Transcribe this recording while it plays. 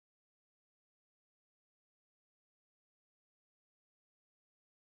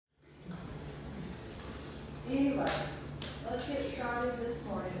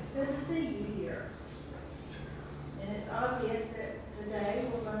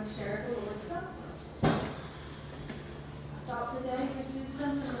to share the Lord's Supper. I thought today we'd do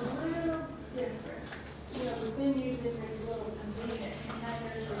something a little different. You know, we've been using these little convenient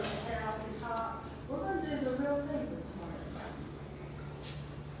containers with the hair off the top. We're going to do the real thing this morning.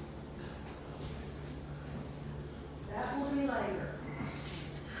 That will be later.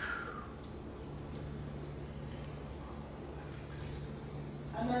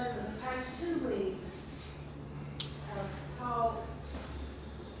 I know for the past 2 weeks, I've taught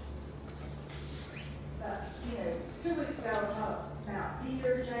about, 2 weeks ago I taught about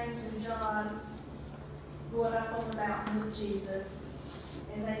Peter, James, and John going up on the mountain with Jesus,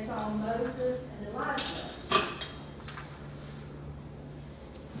 and they saw Moses and Elijah.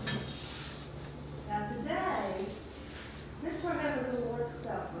 Now today, since we're having the Lord's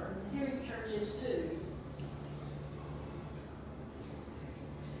Supper, and here in churches too,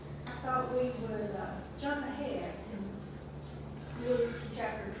 I thought we would jump ahead and Luke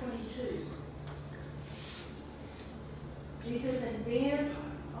chapter 22. Jesus had been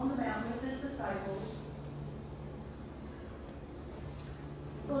on the mountain with his disciples.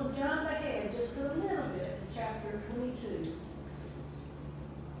 We'll jump ahead just a little bit to chapter 22,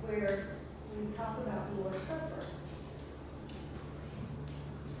 where we talk about the Lord's Supper.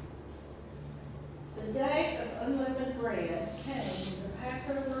 The day of unleavened bread came, and the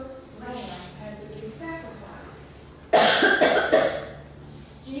Passover lambs had to be sacrificed.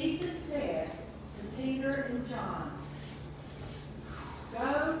 Jesus said to Peter and John,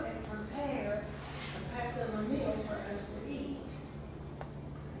 "Go and prepare a Passover meal for us to eat."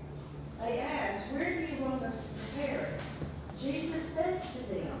 They asked, "Where do you want us to prepare it?" Jesus said to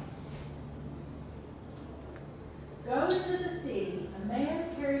them, "Go into the city. A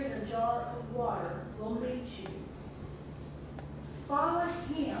man carrying a jar of water will meet you. Follow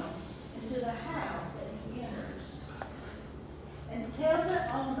him into the house that he enters, and tell the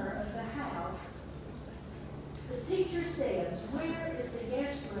owner of the house, 'The teacher says, where is the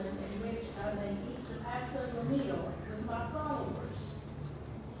guest room in which I may eat the Passover meal with my followers?'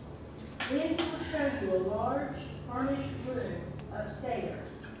 Then he will show you a large furnished room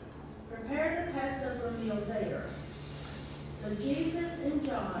upstairs. Prepare the Passover meal there." So Jesus and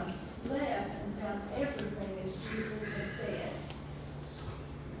John left and found everything as Jesus had said.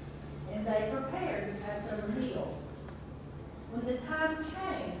 And they prepared the Passover meal. When the time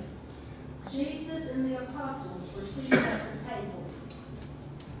came, Jesus and the apostles were seated at the table.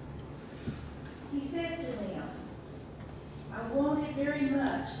 He said to them, "I wanted very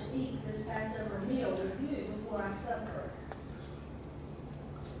much to eat this Passover meal with you before I suffer.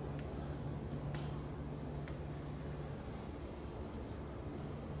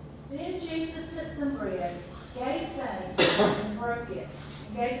 Then Jesus took some bread, gave thanks, and broke it,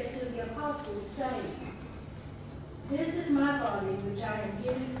 and gave it to the apostles, saying, "This is my body, which I am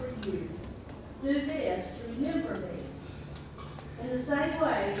giving for you. Do this to remember me." In the same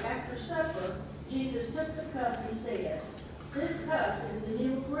way, after supper, Jesus took the cup and said, "This cup is the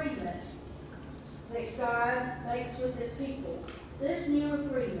new agreement that God makes with his people. This new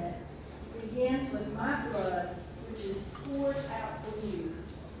agreement begins with my blood, which is poured out for you."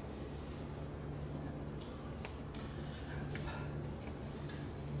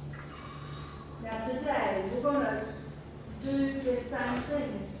 Now today, we're going to do this same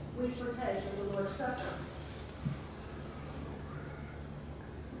thing. We partake of the Lord's Supper.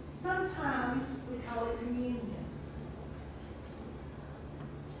 Sometimes we call it communion.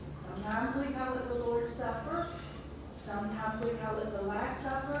 Sometimes we call it the Lord's Supper. Sometimes we call it the Last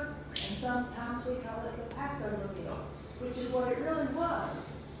Supper. And sometimes we call it the Passover meal, which is what it really was.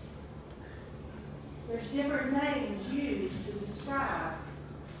 There's different names used to describe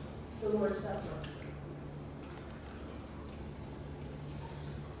the Lord's Supper.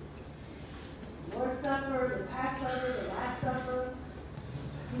 The Lord's Supper, the Passover, the Last Supper,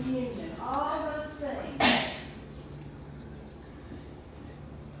 communion, all those things.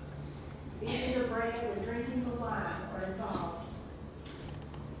 Eating the bread and drinking the wine are involved.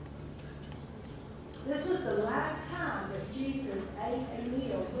 This was the last time that Jesus ate a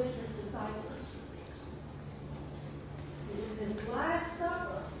meal with his disciples. It was his last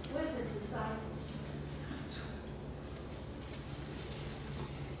supper with his disciples.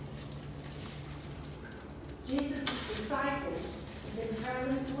 Jesus' disciples had been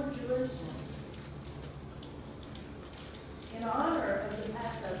traveling toward Jerusalem in honor of the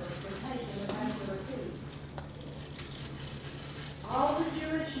Passover, for taking the Passover feast. All the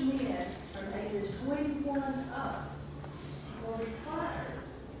Jewish men from ages 21 up were required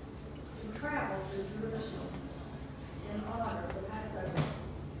to travel to Jerusalem in honor of the Passover.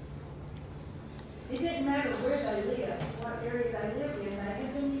 It didn't matter where they lived, what area they lived in, they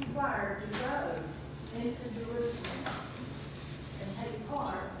had been into Jerusalem and take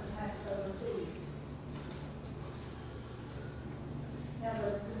part in the Passover feast. Now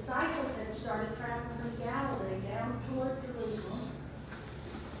the disciples had started traveling from Galilee down toward Jerusalem.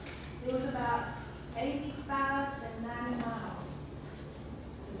 It was about 85 to 90 miles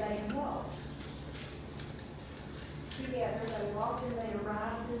that they had walked. Together they walked and they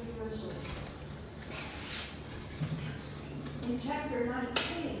arrived in Jerusalem. In chapter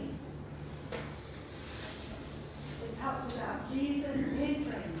 19, it talks about Jesus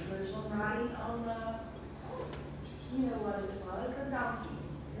entering Jerusalem riding on you know what it was, a donkey.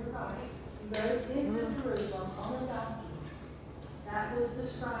 You're right. He goes into Jerusalem on a donkey. That was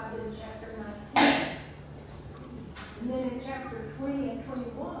described in chapter 19. And then in chapter 20 and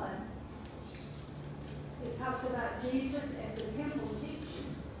 21, it talks about Jesus at the temple teaching.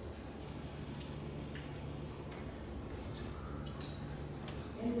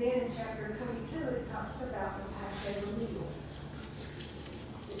 And then in chapter 22, it talks about the Passover meal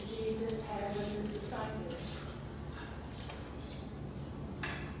that Jesus had with his disciples.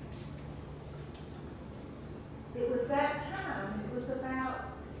 It was that time, it was about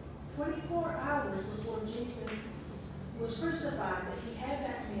 24 hours before Jesus was crucified that he had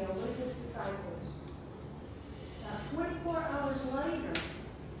that meal with his disciples. Now, 24 hours later,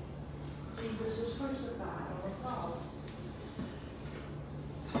 Jesus was crucified on the cross.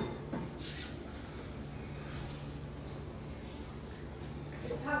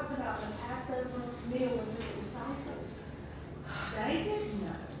 It talks about the Passover meal with his disciples. They didn't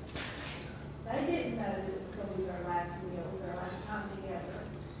know. They didn't know that it was going to be their last meal, their last time together.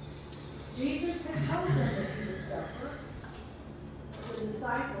 Jesus had told them that he would suffer. But the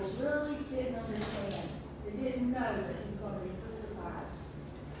disciples really didn't understand. They didn't know that he was going to be crucified.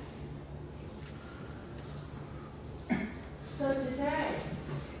 So today,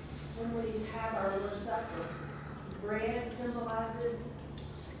 when we have our Lord's Supper, bread symbolizes,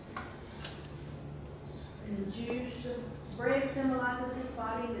 and the juice, bread symbolizes his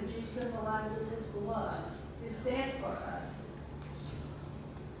body, the juice symbolizes his blood, his death for us.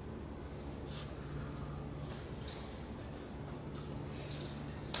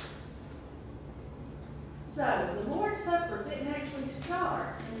 So, the Lord's Supper didn't actually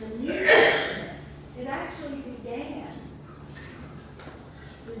start in the New Testament. It actually began.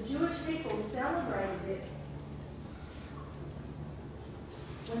 The Jewish people celebrated it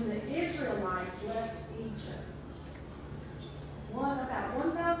when the Israelites left Egypt. About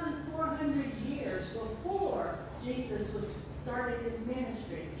 1,400 years before Jesus started his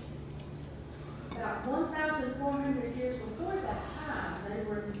ministry. About 1,400 years before that time, they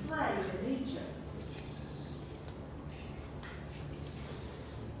were enslaved in Egypt.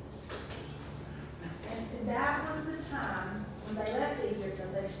 And that was the time when they left Egypt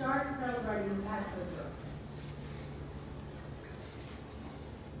that they started celebrating the Passover.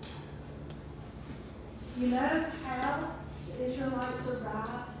 You know how the Israelites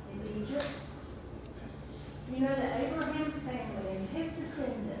survived in Egypt? You know that Abraham's family and his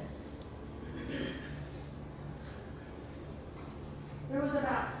descendants, there was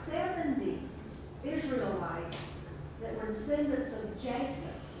about 70 Israelites that were descendants of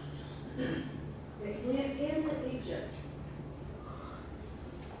Jacob that went into Egypt.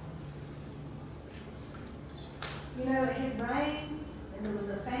 You know, it had rained and there was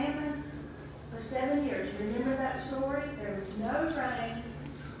a famine for 7 years. You remember that story? There was no rain,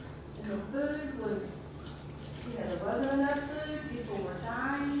 and the food was, there wasn't enough food. People were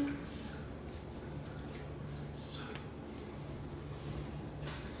dying.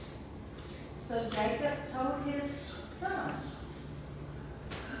 So Jacob told his sons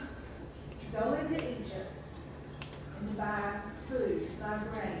to go into Egypt and to buy food, to buy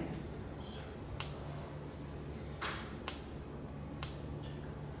grain.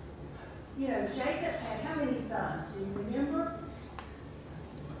 You know, Jacob had how many sons? Do you remember?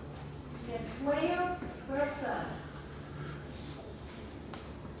 He had 12 sons.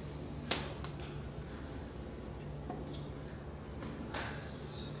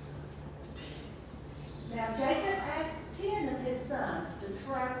 Now, Jacob asked 10 of his sons to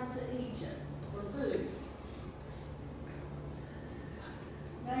travel to Egypt for food.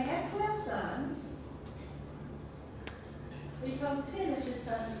 Now, he had 12 sons. He told 10 of his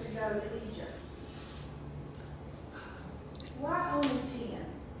sons to go to Egypt. Why only 10?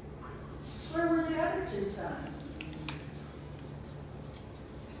 Where were the other 2 sons?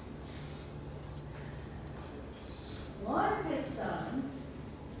 One of his sons,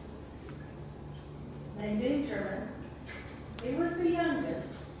 named Benjamin, he was the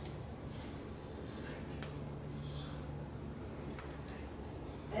youngest.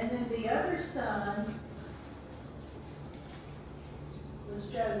 And And then the other son was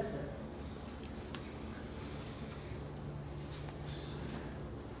Joseph.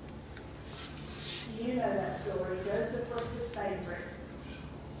 You know that story. Joseph was the favorite.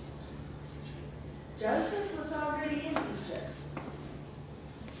 Joseph was already in Egypt.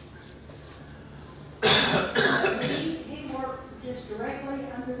 He worked just directly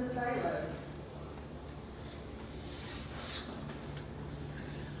under the Pharaoh.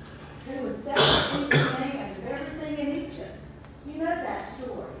 He was second in command of everything in Egypt. You know that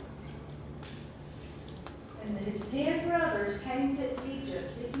story. And his 10 brothers came to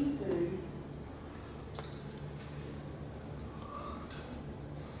Egypt seeking food.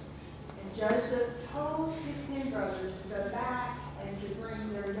 And Joseph told his 10 brothers to go back and to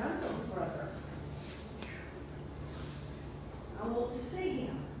bring their younger brother. I want to see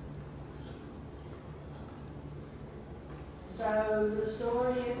him. So the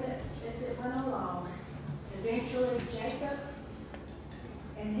story as it went along, eventually Jacob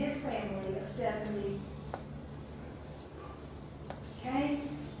and his family of 70 came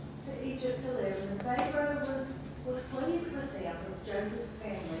to Egypt to live, and the Pharaoh was pleased with them, with Joseph's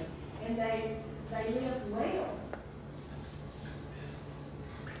family, and they lived well.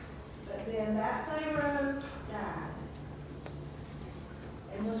 But then that Pharaoh died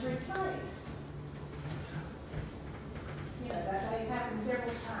and was replaced. You know, that happened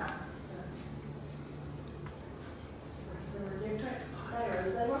several times. There were different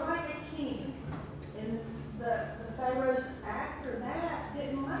pharaohs. They were like a king. And the pharaohs after that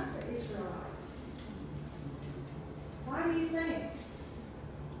didn't like the Israelites. Why do you think?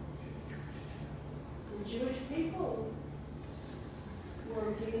 The Jewish people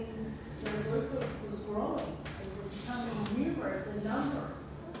were getting, their group was growing. They were becoming numerous in number.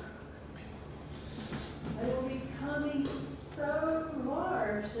 They were becoming so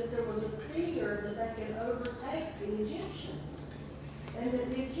large that there was a fear that they could overtake the Egyptians, and that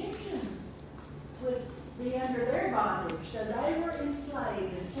the Egyptians would be under their bondage. So they were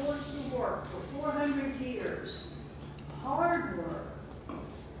enslaved and forced to work for 400 years. Hard work,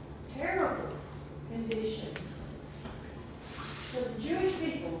 terrible conditions. So the Jewish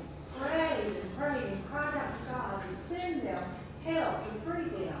people prayed and prayed and cried out to God to send them help to free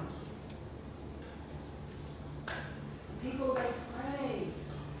them. People, they prayed.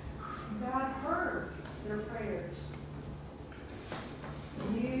 God heard their prayers.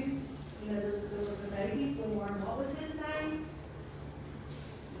 And you know, there was a baby born. What was his name?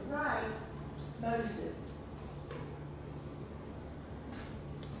 You're right, Moses.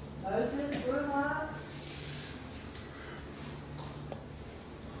 Moses grew up.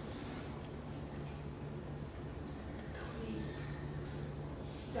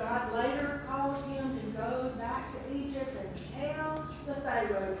 God later called him to go back to Egypt and tell the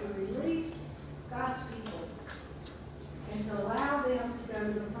Pharaoh to release God's people and to allow them to go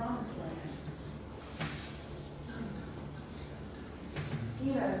to the promised land.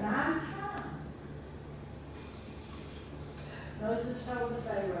 You know, 9 times Moses told the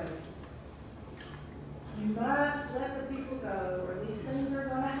Pharaoh, you must let the people go, or these things are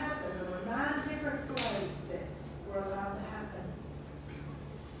going to happen. There were 9 different plagues that were allowed to happen.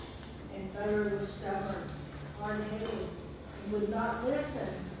 And Pharaoh was stubborn, hard-headed, and would not listen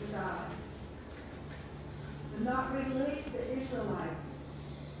to God. Would not release the Israelites.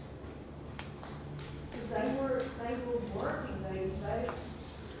 Because they were working. They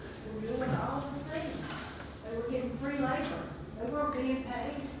were doing all the things. They were getting free labor. They weren't being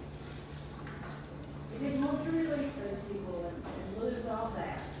paid. They didn't want to release those people and lose all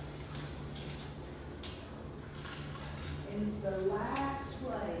that. And the last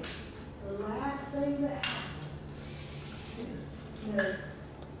plague, the last thing that happened,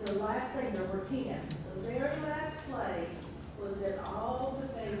 the last thing, there were 10. The very last plague was that all the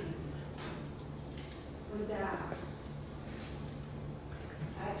babies would die.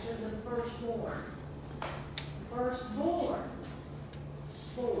 Actually, the firstborn. Firstborn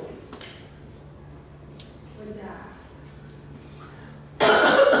boys would die.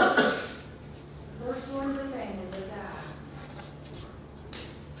 Firstborn of the family would die.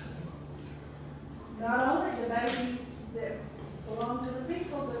 Not only the babies that belonged to the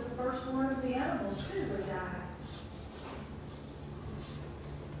people, but the firstborn of the animals too would die.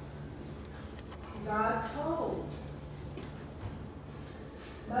 God told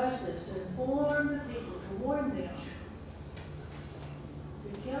Moses to inform the people, to warn them, to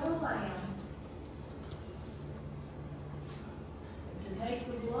kill a lamb, and to take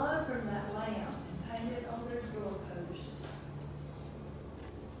the blood from that lamb and paint it on their doorpost.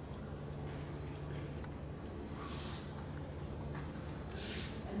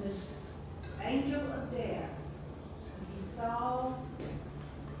 And the angel of death, he saw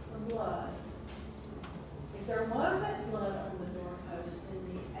the blood. If there wasn't blood on the doorpost, then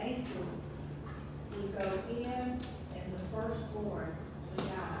the angel would go in and the firstborn would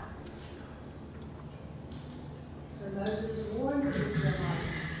die. So Moses warned the Israelites,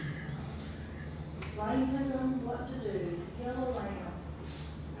 explained to them what to do, kill a lamb,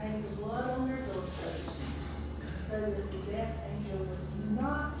 paint the blood on their doorpost, so that the death angel would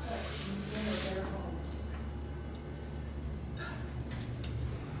not touch the sin of their homes.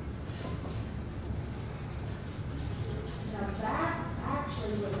 Now that's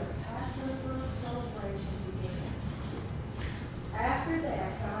actually where the Passover celebration began. After that,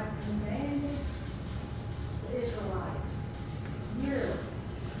 God commanded the Israelites yearly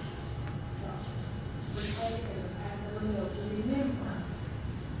to partake in the Passover meal to remember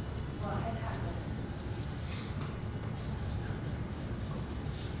what had happened.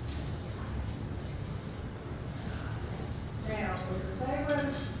 Now, when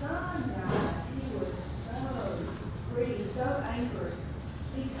Pharaoh's son died, he was so grieved, so angry.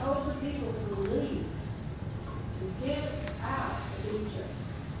 He told the people to leave, to get out of Egypt.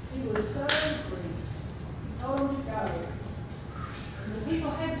 He was so grieved. He told them to go. And the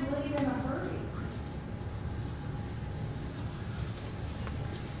people had to leave in a hurry.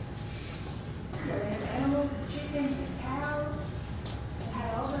 So they had animals and chickens and cows. They had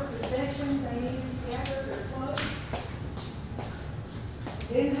all their possessions they needed to gather, their clothes.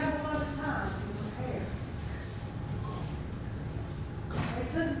 They didn't have a lot of time to prepare. They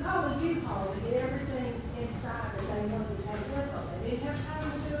couldn't call a U-Haul to get everything inside that they wanted to take with them. They didn't have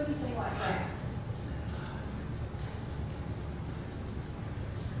time to do anything like that.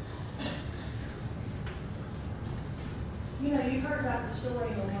 You know, you heard about the story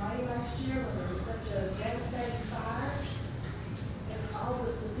in Hawaii last year when there was such a devastating fire. And all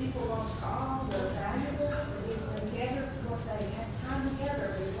the people lost all the valuables and they gathered what they had time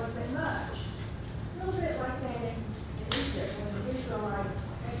together, but it wasn't much. A little bit like that in Egypt when the Israelites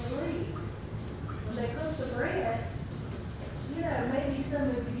had to leave. When they cooked the bread, you know, maybe some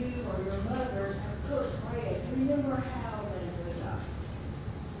of you or your mothers have cooked bread. Remember how they would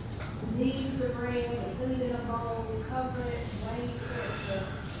knead the bread and put it in a bowl, cover it, and wait for it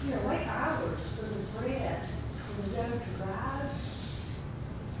to, wait hours for the bread, for the dough to rise.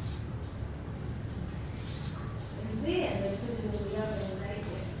 And then they put it in the oven and bake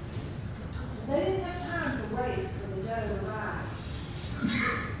it. They didn't have time to wait for the dough to rise.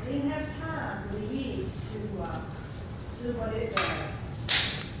 They didn't have time for the yeast to do what it does.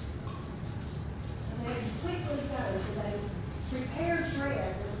 And they had to quickly go, so they prepared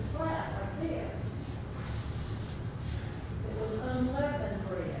bread that was flat like this. It was unleavened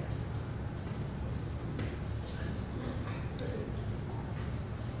bread.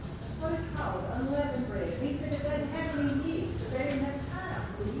 That's what it's called, unleavened bread. He said it doesn't have any yeast, so they didn't have time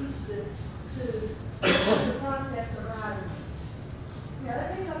for the yeast to the process of rising. Now that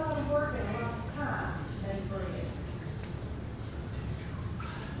takes a lot of work and a lot of time to make bread.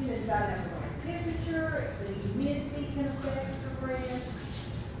 You know, you gotta have the right temperature, the humidity can affect the bread.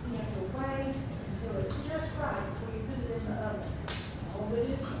 You have to wait until it's just right before you put it in the oven. Oh, but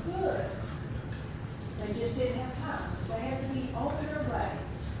it's good. They just didn't have time. So they had to be on their way.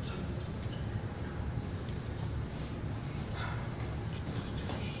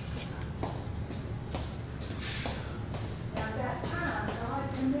 Now at that time, God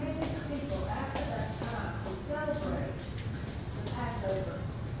commanded the people after that time to celebrate the Passover.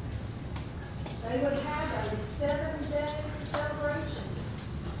 They would have a 7-day celebration.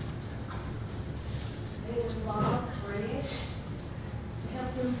 They would log bread, help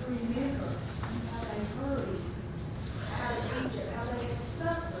them remember how they hurried out of Egypt, how they had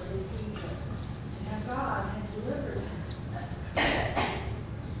suffered in Egypt, and how God had delivered them.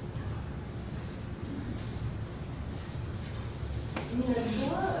 And the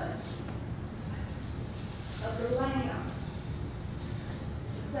blood of the lamb,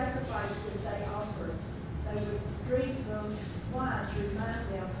 the sacrifice that they offered, they would drink the wine to remind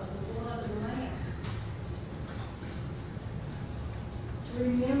them of the blood of the lamb.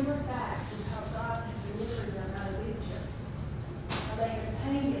 Remember back to how God had delivered them out of Egypt, how they had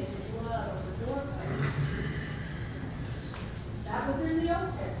painted the blood on the doorpost. That was in the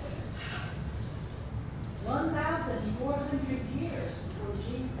Old Testament. 1,400 years before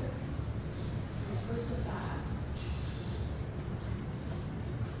Jesus was crucified.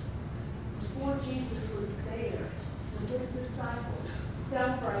 Before Jesus was there with his disciples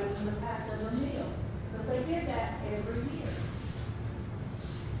celebrating the Passover meal, because they did that every year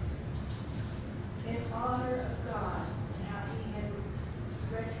in honor of God and how he had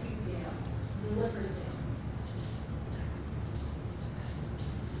rescued them, delivered them.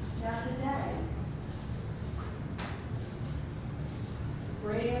 Now today, the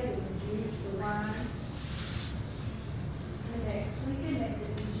bread and the juice, the wine, we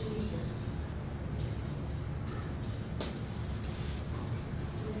connected to Jesus.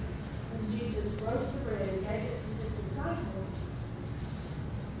 When Jesus broke the bread and gave it to his disciples,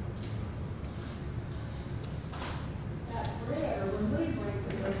 that bread, or when we break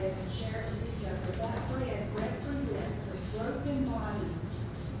the bread and share it with each other, that bread represents the broken body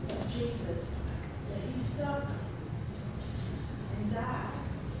of Jesus, that he suffered and died,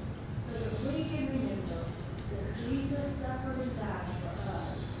 so that we can remember that Jesus suffered and died for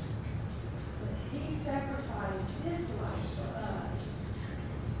us, that he sacrificed his life for us,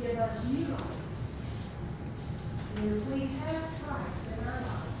 to give us new life. And if we have Christ in our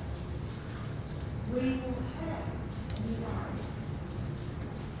life, we will have new life.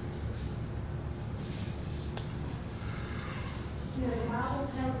 You know, the Bible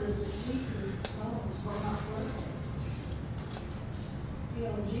tells us that Jesus' bones were not broken. You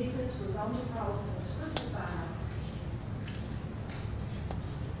know, when Jesus was on the cross and was crucified,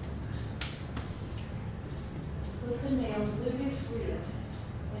 put the nails through his wrist,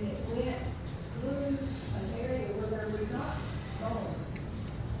 and it went through an area where there was not bone.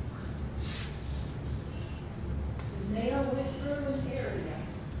 The nail went through an area.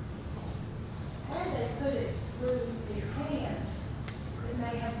 Had they put it through his hand, it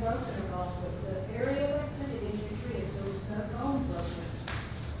may have broken a bone, but the area where it put it in his wrist, there was no bone broken.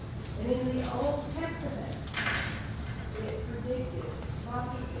 And in the Old Testament, it predicted,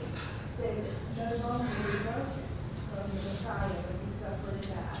 prophecy, said that no bone would be broken from the Messiah when he suffered and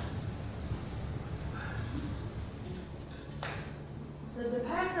died. So the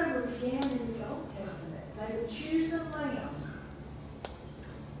Passover began in the Old Testament. They would choose a lamb,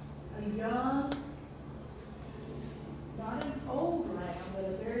 a young, not an old lamb, but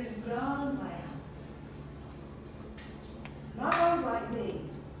a very young lamb. Not old like me.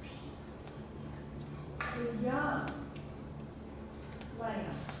 A young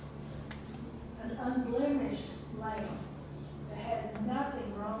lamb, an unblemished lamb that had nothing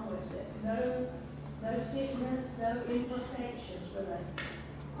wrong with it, no sickness, no imperfections, but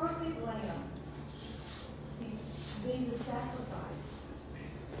a perfect lamb to be the sacrifice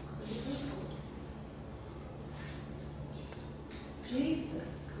for the people. Jesus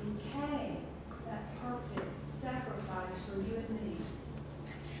became that perfect sacrifice for you and me.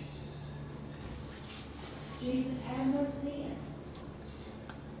 Jesus had no sin.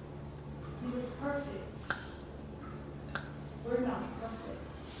 He was perfect. We're not perfect.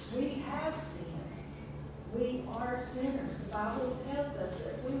 We have sin. We are sinners. The Bible tells us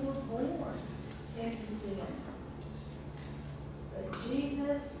that we were born into sin. But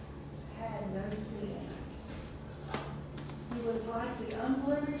Jesus had no sin. He was like the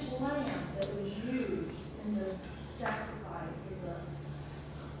unblemished lamb that was used in the sacrifice of the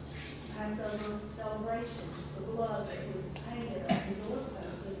Passover celebration, the blood that was painted on the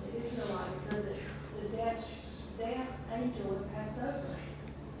doorposts of the Israelites so that the death angel would pass over.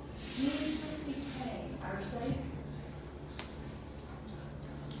 Jesus became our Savior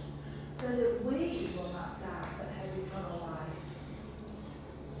so that we will not die but have eternal life.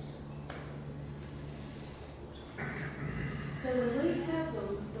 So when we have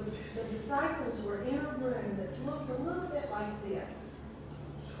the disciples were in a room that looked a little bit like this.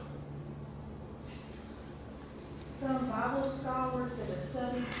 Some Bible scholars that have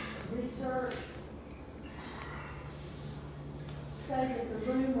studied and researched say that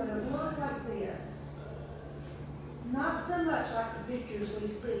the room would have looked like this. Not so much like the pictures we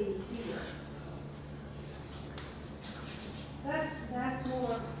see here. That's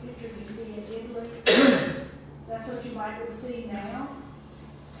more pictures you see in Italy. That's what you might see now.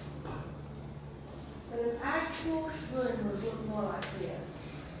 But an actual room would look more like this.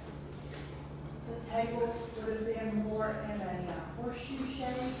 The tables would have been more in a horseshoe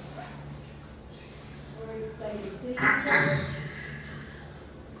shape, where they could see each other.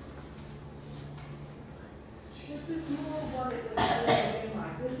 This is more what it would have been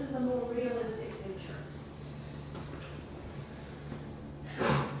like. This is a more realistic picture.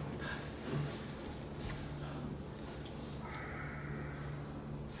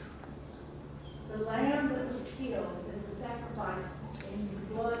 The lamb that was killed is the sacrifice, and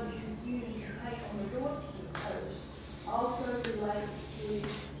the blood you use to paint on the doorpost also relates to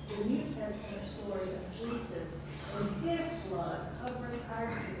the New Testament story of Jesus and his blood covering our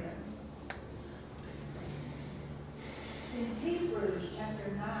sins. In Hebrews chapter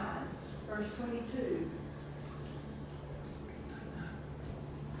 9, verse 22,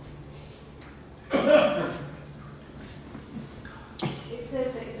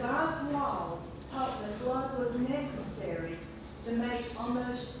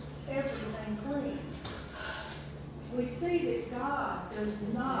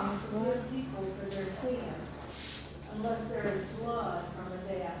 does not forgive people for their sins unless there is blood from a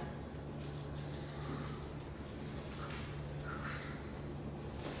death.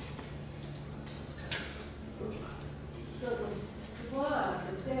 So the blood,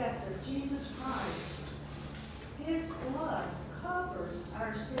 the death of Jesus Christ, his blood covers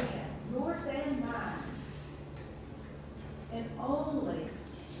our sin, yours and mine. And only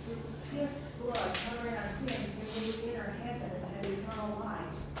with his blood covering our sins can we enter heaven and have eternal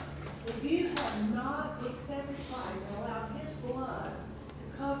life. If you have not accepted Christ and allowed his blood to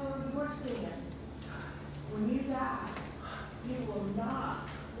cover your sins, when you die, you will not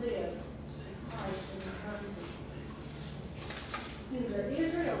live with Christ in eternity. The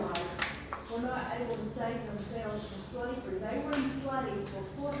Israelites were not able to save themselves from slavery. They were enslaved for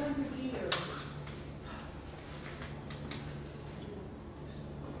 400 years.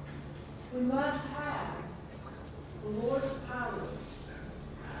 We must have the Lord's power,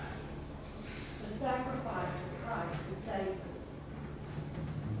 the sacrifice of Christ to save us.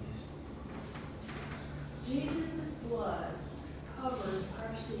 Jesus' blood covers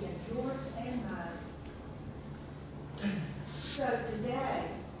our sin, yours and mine. So today,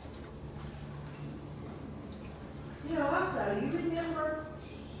 also, you remember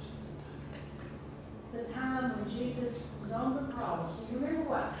the time when Jesus was on the cross. Do you remember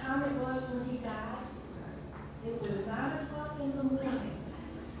what time it was when he died? It was 9 o'clock in the morning.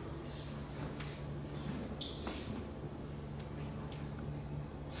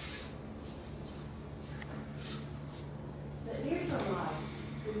 The Israelites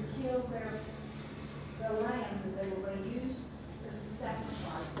would kill the lamb that they were going to use as a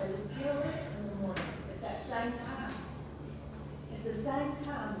sacrifice. They would kill it in the morning at that same time. At the same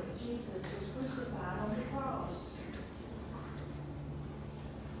time that Jesus was crucified on the cross.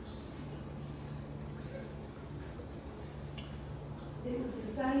 It was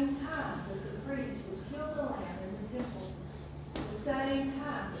the same time that the priest would kill the lamb in the temple. The same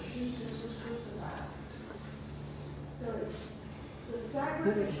time that Jesus was crucified. So it's the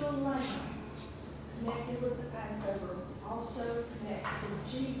sacrificial lamb connected with the Passover also connects with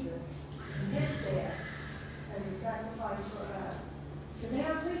Jesus and his death as a sacrifice for us. So now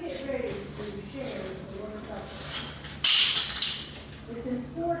as we get ready to share the Lord's Supper, it's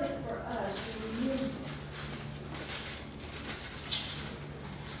important for us to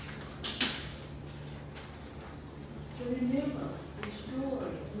remember the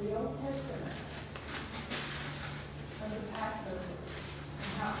story in the Old Testament of the Passover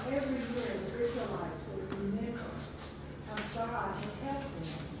and how every year the Israelites would remember how God had helped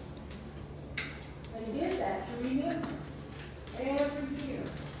them. They did that to remember. Every year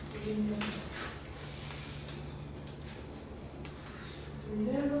to remember.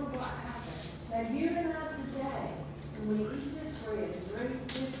 Remember what happened. Now you and I today, when we eat this bread and drink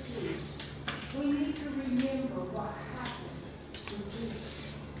this juice, we need to remember what happened with Jesus.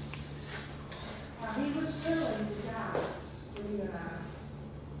 How he was willing to die for you and I.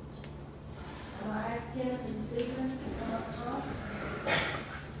 I'm going to ask Kenneth and Stephen to come up front.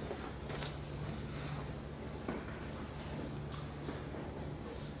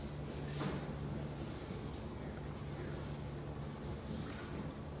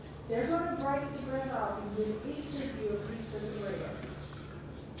 They're going to break the bread off and give each of you a piece of the bread.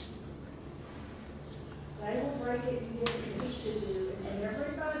 They will break it and give it to each of you, and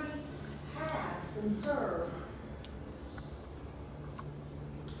everybody has been served.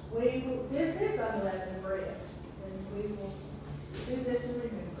 This is unleavened bread, and we will do this in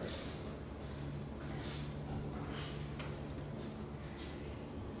remembrance.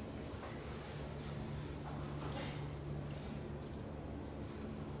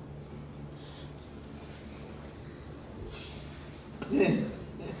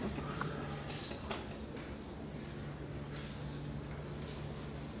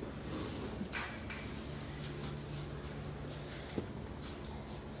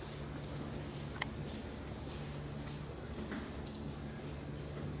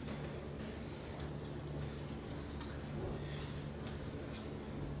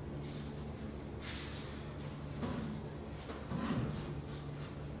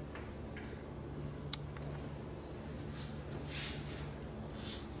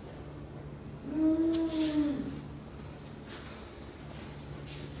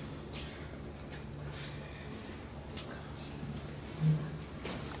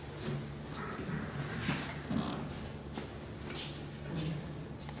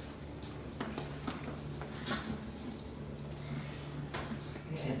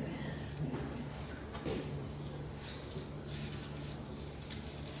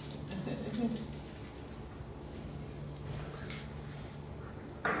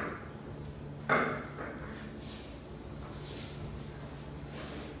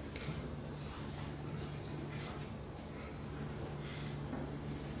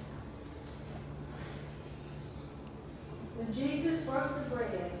 broke the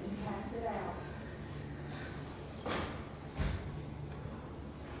bread and passed it out.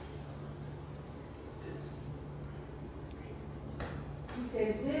 He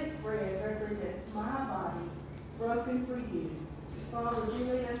said, this bread represents my body broken for you. Father, would you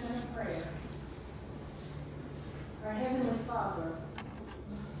lead us in a prayer? Our Heavenly Father,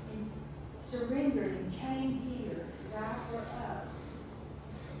 He surrendered and came here to die for us.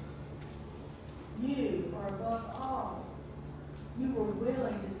 You are above all. You were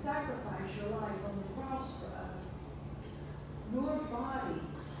willing to sacrifice your life on the cross for us. Your body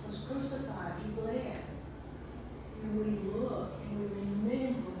was crucified. You bled. And we look and we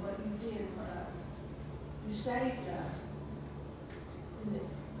remember what you did for us. You saved us. And that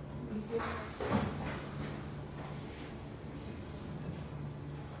we feel.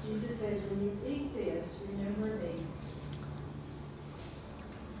 Jesus says, when you eat this, remember me.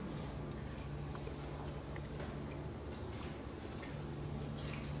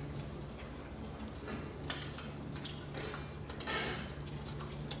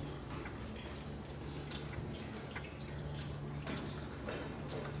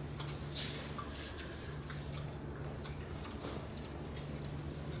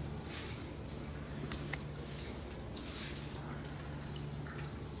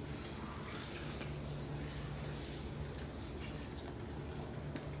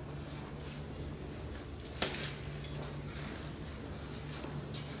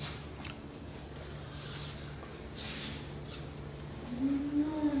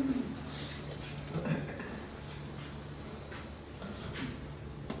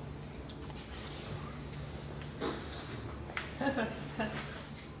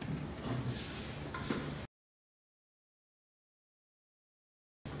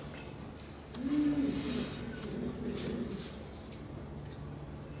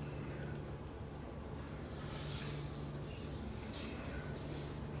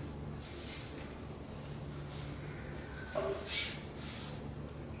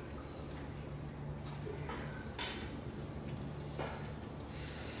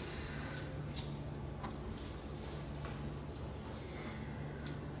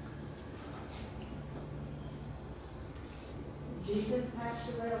 Jesus passed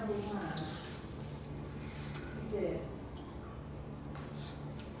around the wine. He said,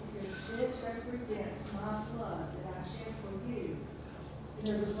 this represents my blood that I shed for you. And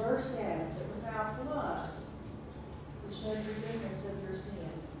the verse says that without blood, there's no forgiveness of your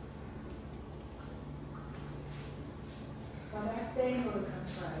sins. So I've asked Daniel to come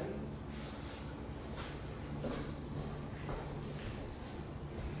pray.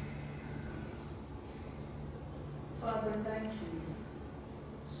 Father, thank you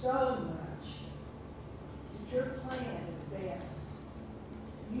so much that your plan is best.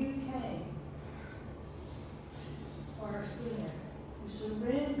 You came for our sin. You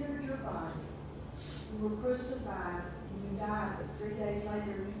surrendered your body. You were crucified and you died, but 3 days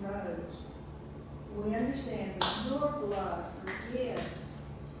later you rose. We understand that your blood forgives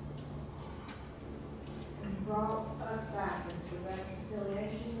and brought us back into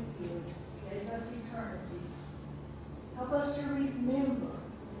reconciliation with you, gave us eternity. Help us to remember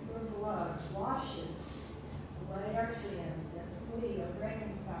that your blood washes away our sins and we are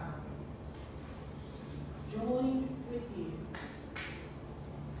reconciled, joined with you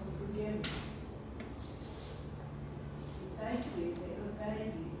for forgiveness. We thank you that we obey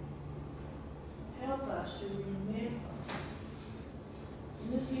you. Help us to remember in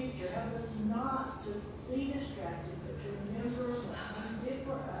the future. Help us not to be distracted, but to remember what you did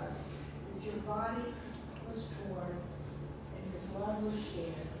for us, that your body was torn, blood was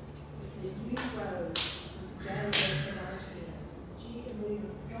shed, that you rose and gave us in our sins. And we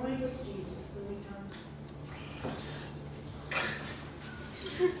joined with Jesus through eternity.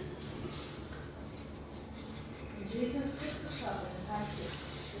 And Jesus took the cup and passed it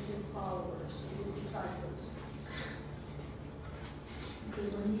to his followers, to his disciples. He said,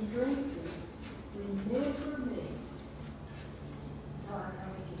 when you drink this, remember me until I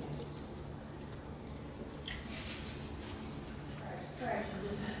come again. Crash in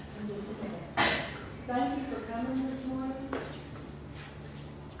just a minute. Thank you for coming this morning.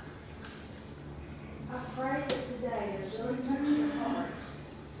 I pray that today has really touched your hearts.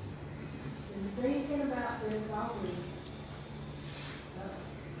 And thinking about this all week,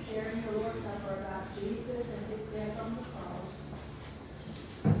 sharing the Lord's Supper about Jesus and his death on the cross,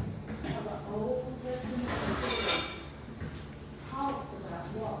 how the Old Testament talks about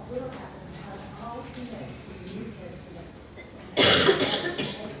what will happen and how it all connects to the New Testament.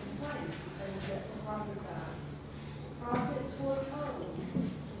 Prophets foretold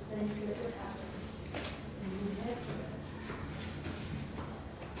the things that would happen in the New Testament.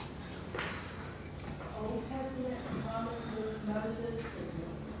 Moses and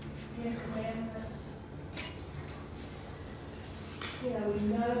the 10 Commandments. You know, we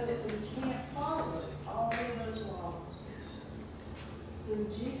know that we can't follow all of those laws. Through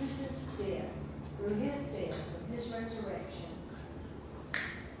Jesus' death, through his death, and his resurrection,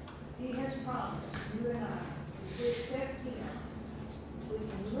 he has promised you and I, if we accept him, we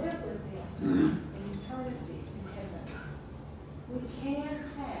can live with him in eternity in heaven. We can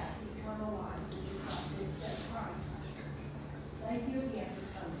have eternal life if we come to accept Christ. Thank you again for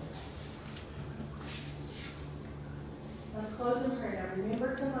coming. Let's close in prayer. Now remember,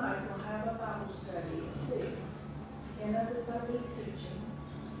 tonight we'll have a Bible study at 6. Kenneth is going to be teaching.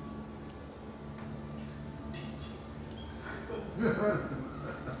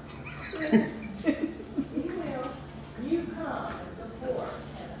 He will. You come and support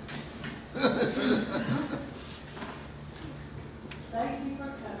Kenneth. Thank you for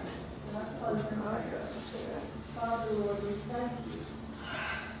coming. Let's close in prayer. Father, Lord, we thank you.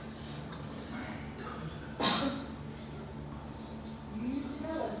 You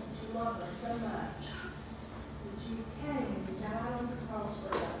tell us that you love us so much that you came and you died on the cross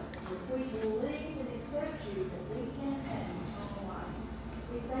for us. And if we believe and accept you, that we can have eternal life.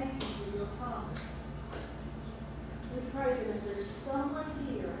 We thank you for your promise. We pray that if there's someone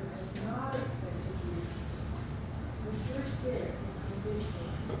here who has not accepted you, that your spirit can convict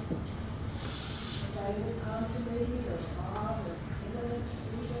them. That they will come to me or Bob or Kenneth,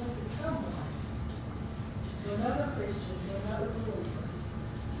 Stephen, to someone, to another Christian, to another believer,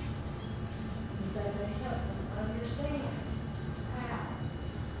 that they may help them understand how to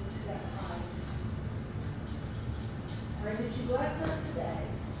accept Christ. Pray that you bless us today.